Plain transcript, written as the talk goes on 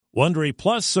Wondery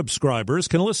Plus subscribers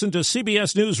can listen to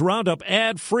CBS News Roundup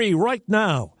ad-free right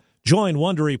now. Join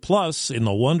Wondery Plus in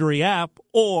the Wondery app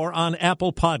or on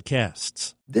Apple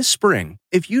Podcasts. This spring,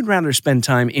 if you'd rather spend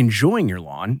time enjoying your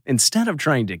lawn instead of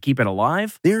trying to keep it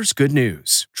alive, there's good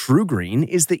news. True Green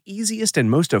is the easiest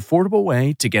and most affordable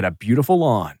way to get a beautiful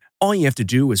lawn. All you have to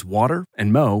do is water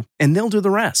and mow, and they'll do the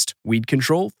rest. Weed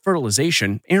control,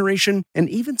 fertilization, aeration, and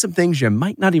even some things you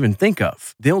might not even think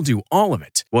of. They'll do all of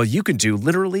it, while you can do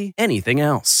literally anything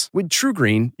else. With True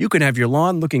Green, you can have your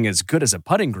lawn looking as good as a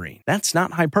putting green. That's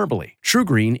not hyperbole. True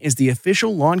Green is the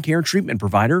official lawn care treatment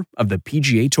provider of the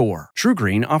PGA Tour. True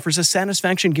Green offers a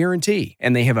satisfaction guarantee,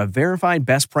 and they have a verified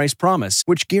best price promise,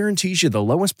 which guarantees you the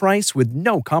lowest price with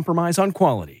no compromise on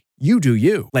quality. You do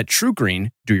you. Let True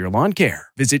Green do your lawn care.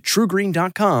 Visit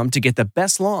TrueGreen.com to get the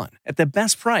best lawn at the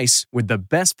best price with the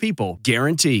best people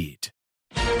guaranteed.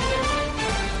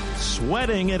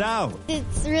 Sweating it out.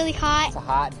 It's really hot. It's a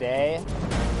hot day.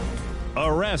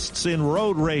 Arrests in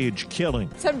road rage killing.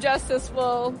 Some justice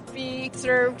will be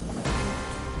served.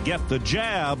 Get the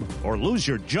jab or lose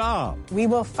your job. We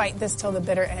will fight this till the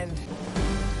bitter end.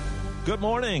 Good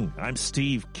morning. I'm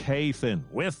Steve Kathan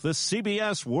with the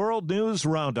CBS World News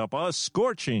Roundup, a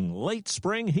scorching late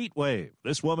spring heat wave.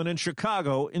 This woman in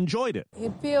Chicago enjoyed it.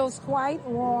 It feels quite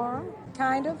warm,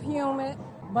 kind of humid,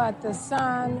 but the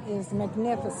sun is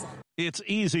magnificent. It's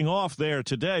easing off there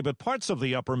today, but parts of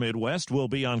the upper Midwest will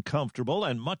be uncomfortable,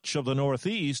 and much of the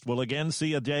Northeast will again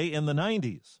see a day in the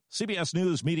 90s. CBS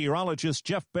News meteorologist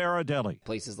Jeff Baradelli.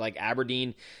 Places like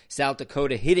Aberdeen, South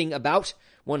Dakota hitting about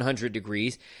 100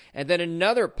 degrees, and then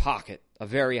another pocket of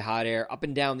very hot air up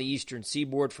and down the eastern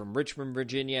seaboard from Richmond,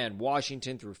 Virginia, and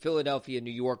Washington through Philadelphia,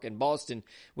 New York, and Boston,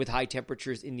 with high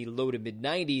temperatures in the low to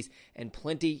mid-90s and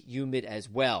plenty humid as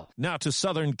well. Now to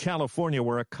Southern California,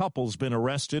 where a couple's been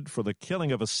arrested for the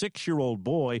killing of a 6-year-old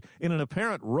boy in an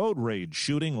apparent road rage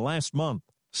shooting last month.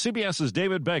 CBS's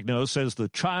David Begnaud says the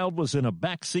child was in a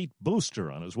backseat booster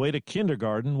on his way to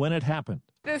kindergarten when it happened.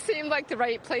 This seemed like the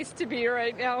right place to be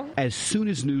right now. As soon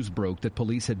as news broke that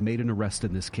police had made an arrest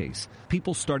in this case,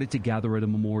 people started to gather at a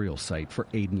memorial site for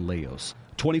Aiden Leos.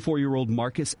 24-year-old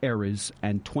Marcus Ariz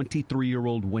and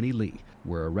 23-year-old Winnie Lee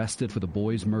were arrested for the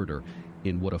boy's murder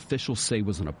in what officials say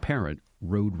was an apparent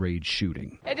road rage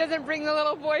shooting. It doesn't bring the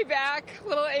little boy back.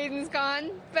 Little Aiden's gone,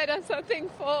 but I'm so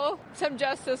thankful some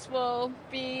justice will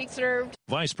be served.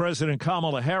 Vice President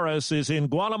Kamala Harris is in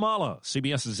Guatemala.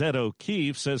 CBS's Ed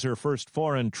O'Keefe says her first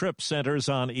foreign trip centers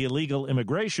on illegal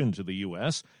immigration to the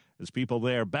U.S., as people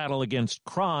there battle against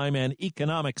crime and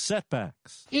economic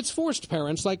setbacks. It's forced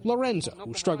parents like Lorenza,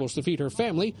 who struggles to feed her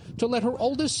family, to let her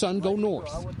oldest son go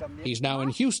north. He's now in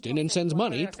Houston and sends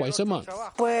money twice a month.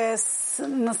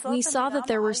 We saw that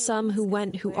there were some who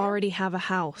went who already have a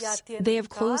house. They have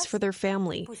clothes for their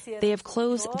family. They have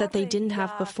clothes that they didn't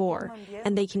have before,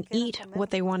 and they can eat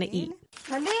what they want to eat.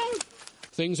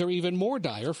 Things are even more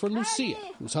dire for Lucia,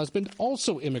 whose husband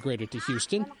also immigrated to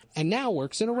Houston and now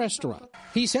works in a restaurant.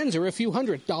 He sends her a few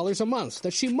 $100s a month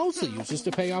that she mostly uses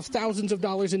to pay off thousands of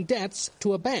dollars in debts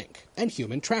to a bank and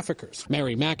human traffickers.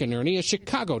 Mary McInerney, a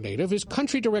Chicago native, is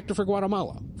country director for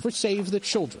Guatemala for Save the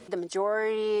Children. The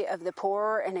majority of the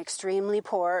poor and extremely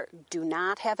poor do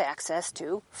not have access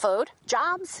to food,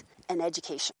 jobs, and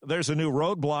education. There's a new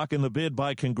roadblock in the bid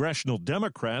by congressional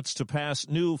Democrats to pass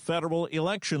new federal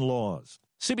election laws.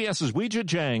 CBS's Weijia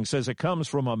Jiang says it comes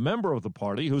from a member of the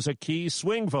party who's a key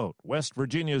swing vote, West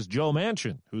Virginia's Joe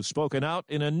Manchin, who's spoken out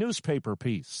in a newspaper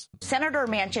piece. Senator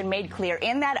Manchin made clear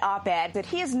in that op-ed that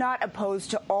he is not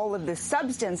opposed to all of the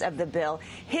substance of the bill.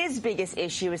 His biggest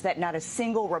issue is that not a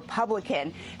single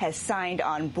Republican has signed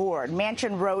on board.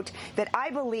 Manchin wrote that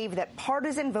I believe that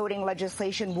partisan voting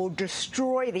legislation will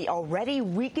destroy the already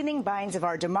weakening binds of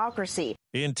our democracy.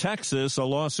 In Texas, a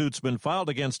lawsuit's been filed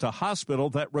against a hospital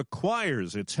that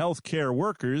requires its health care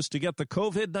workers to get the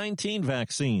COVID-19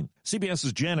 vaccine.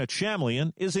 CBS's Janet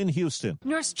Shamlian is in Houston.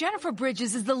 Nurse Jennifer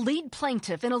Bridges is the lead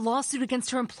plaintiff in a lawsuit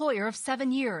against her employer of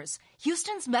 7 years,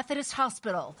 Houston's Methodist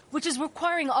Hospital, which is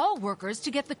requiring all workers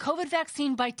to get the COVID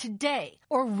vaccine by today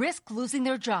or risk losing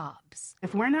their jobs.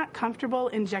 If we're not comfortable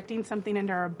injecting something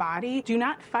into our body, do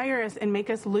not fire us and make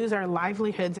us lose our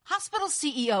livelihoods. Hospital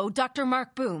CEO Dr.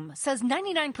 Mark Boom says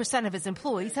 99% of his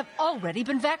employees have already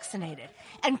been vaccinated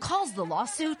and calls the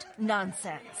lawsuit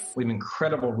nonsense. We have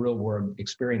incredible real-world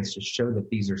experience to show that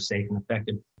these are safe and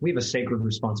effective. We have a sacred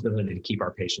responsibility to keep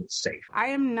our patients safe. I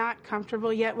am not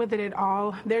comfortable yet with it at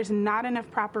all. There's not enough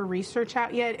proper research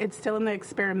out yet. It's still in the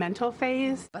experimental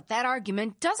phase. But that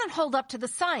argument doesn't hold up to the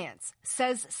science,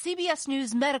 says CBS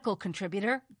News medical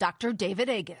contributor Dr. David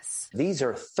Agus. These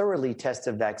are thoroughly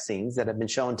tested vaccines that have been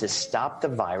shown to stop the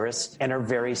virus and are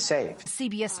very safe.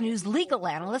 CBS News legal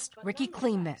analyst Ricky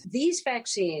Kleeman. These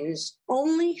vaccines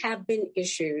only have been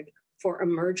issued for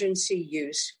emergency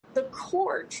use. The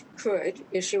court could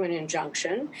issue an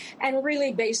injunction and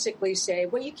really basically say,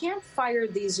 well, you can't fire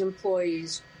these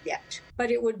employees yet.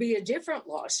 But it would be a different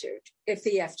lawsuit if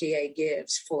the FDA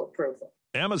gives full approval.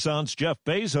 Amazon's Jeff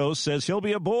Bezos says he'll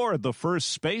be aboard the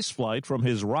first space flight from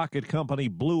his rocket company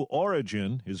Blue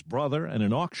Origin. His brother and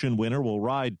an auction winner will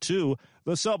ride too.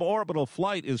 The suborbital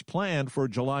flight is planned for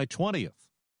July 20th.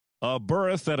 A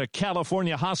birth at a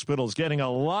California hospital is getting a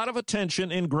lot of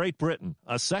attention in Great Britain.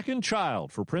 A second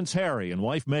child for Prince Harry and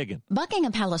wife Meghan.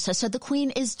 Buckingham Palace has said the Queen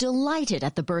is delighted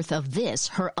at the birth of this,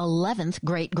 her 11th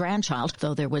great-grandchild,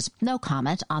 though there was no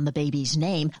comment on the baby's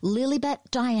name, Lilibet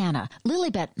Diana.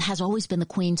 Lilibet has always been the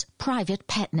Queen's private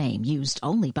pet name, used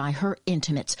only by her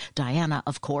intimates. Diana,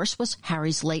 of course, was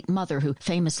Harry's late mother, who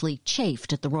famously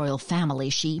chafed at the royal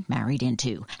family she married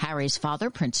into. Harry's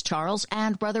father, Prince Charles,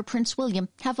 and brother Prince William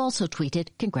have also tweeted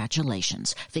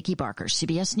congratulations. Vicky Barker,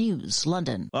 CBS News,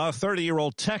 London. A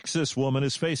 30-year-old Texas woman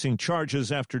is facing charges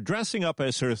after dressing up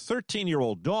as her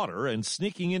 13-year-old daughter and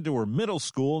sneaking into her middle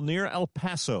school near El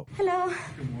Paso. Hello.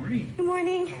 Good morning. Good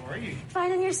morning. How are you?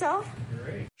 Fine, and yourself?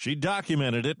 Great. She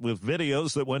documented it with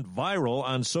videos that went viral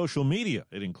on social media.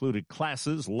 It included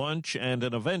classes, lunch, and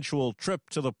an eventual trip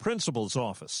to the principal's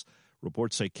office.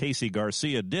 Reports say Casey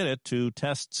Garcia did it to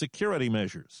test security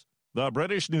measures. The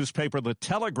British newspaper The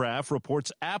Telegraph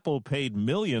reports Apple paid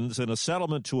millions in a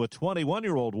settlement to a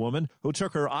 21-year-old woman who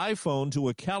took her iPhone to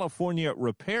a California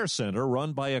repair center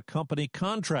run by a company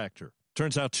contractor.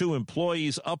 Turns out 2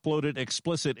 employees uploaded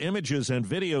explicit images and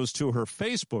videos to her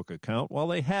Facebook account while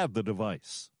they had the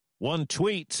device. One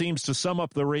tweet seems to sum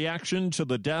up the reaction to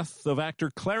the death of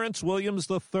actor Clarence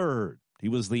Williams III. He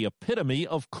was the epitome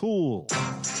of cool.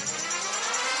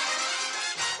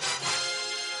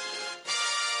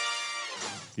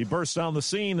 He burst on the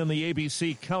scene in the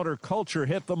ABC counterculture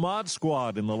hit The Mod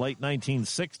Squad in the late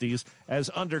 1960s as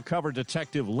undercover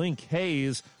detective Link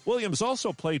Hayes. Williams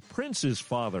also played Prince's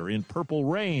father in Purple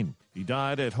Rain. He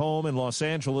died at home in Los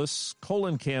Angeles,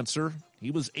 colon cancer.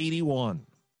 He was 81.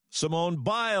 Simone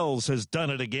Biles has done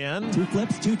it again. 2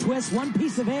 flips, 2 twists, 1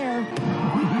 piece of air.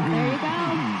 There you go.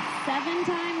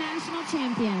 7-time national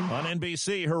champion. On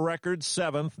NBC, her record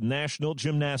 7th national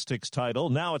gymnastics title.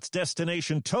 Now it's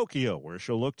Destination Tokyo, where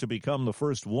she'll look to become the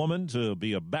first woman to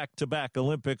be a back-to-back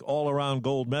Olympic all-around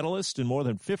gold medalist in more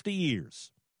than 50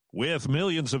 years. With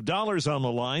millions of dollars on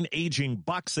the line, aging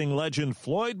boxing legend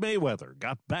Floyd Mayweather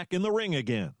got back in the ring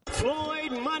again.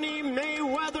 Floyd Money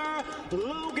Mayweather,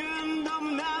 Logan the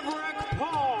Maverick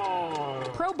Paul.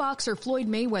 Pro boxer Floyd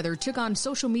Mayweather took on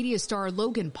social media star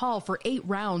Logan Paul for 8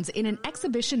 rounds in an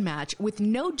exhibition match with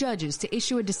no judges to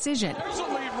issue a decision. There's a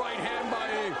lead right hand by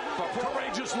a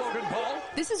courageous Logan Paul.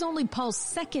 This is only Paul's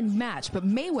second match, but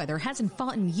Mayweather hasn't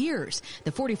fought in years.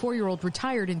 The 44-year-old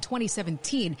retired in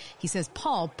 2017. He says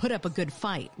Paul put up a good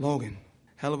fight. Logan,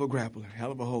 hell of a grappler,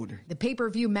 hell of a holder. The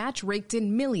pay-per-view match raked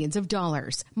in millions of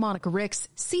dollars. Monica Ricks,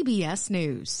 CBS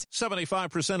News.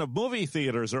 75% of movie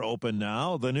theaters are open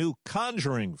now. The new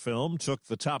Conjuring film took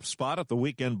the top spot at the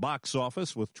weekend box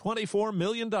office with $24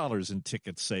 million in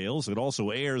ticket sales. It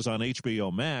also airs on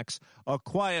HBO Max. A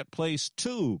Quiet Place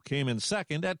 2 came in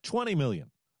second at $20 million.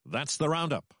 That's the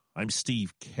Roundup. I'm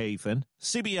Steve Kathan,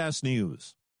 CBS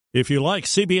News. If you like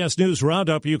CBS News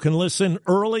Roundup, you can listen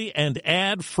early and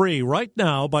ad-free right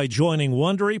now by joining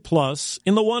Wondery Plus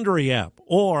in the Wondery app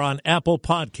or on Apple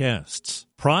Podcasts.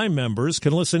 Prime members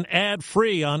can listen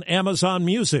ad-free on Amazon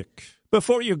Music.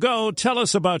 Before you go, tell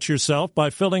us about yourself by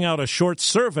filling out a short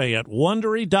survey at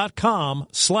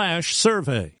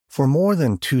Wondery.com/survey. For more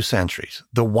than 2 centuries,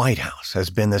 the White House has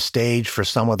been the stage for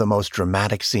some of the most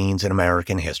dramatic scenes in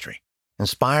American history.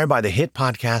 Inspired by the hit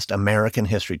podcast American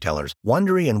History Tellers,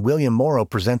 Wondery and William Morrow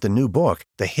present the new book,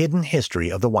 The Hidden History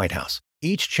of the White House.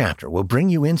 Each chapter will bring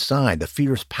you inside the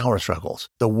fierce power struggles,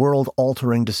 the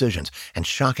world-altering decisions, and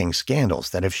shocking scandals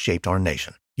that have shaped our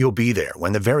nation. You'll be there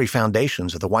when the very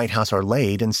foundations of the White House are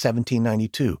laid in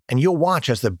 1792, and you'll watch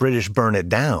as the British burn it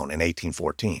down in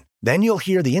 1814. Then you'll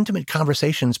hear the intimate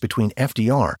conversations between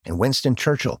FDR and Winston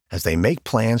Churchill as they make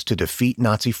plans to defeat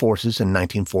Nazi forces in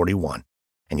 1941.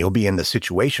 And you'll be in the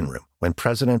Situation Room when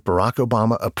President Barack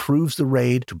Obama approves the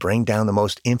raid to bring down the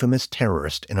most infamous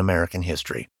terrorist in American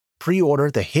history. Pre-order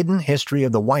The Hidden History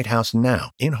of the White House now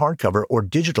in hardcover or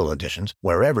digital editions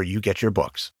wherever you get your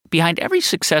books. Behind every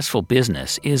successful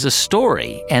business is a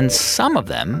story, and some of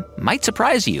them might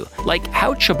surprise you, like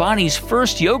how Chobani's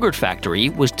first yogurt factory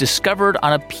was discovered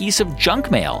on a piece of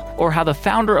junk mail, or how the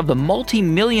founder of the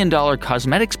multi-million-dollar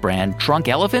cosmetics brand Drunk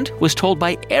Elephant was told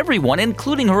by everyone,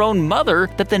 including her own mother,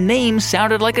 that the name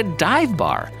sounded like a dive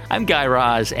bar. I'm Guy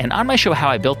Raz, and on my show How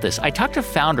I Built This, I talk to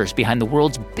founders behind the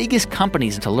world's biggest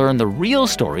companies to learn the real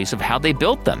stories of how they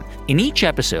built them. In each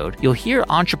episode, you'll hear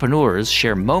entrepreneurs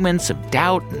share moments of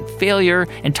doubt and failure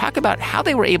and talk about how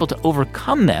they were able to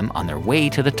overcome them on their way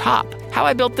to the top. How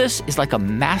I Built This is like a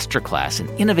masterclass in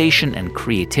innovation and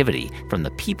creativity from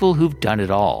the people who've done it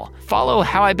all. Follow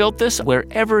How I Built This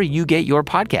wherever you get your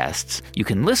podcasts. You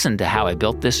can listen to How I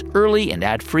Built This early and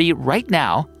ad-free right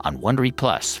now on Wondery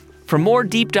Plus. For more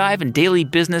deep dive and daily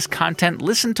business content,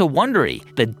 listen to Wondery,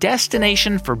 the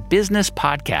destination for business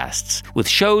podcasts. With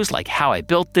shows like How I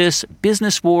Built This,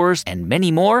 Business Wars, and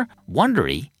many more,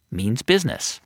 Wondery means business.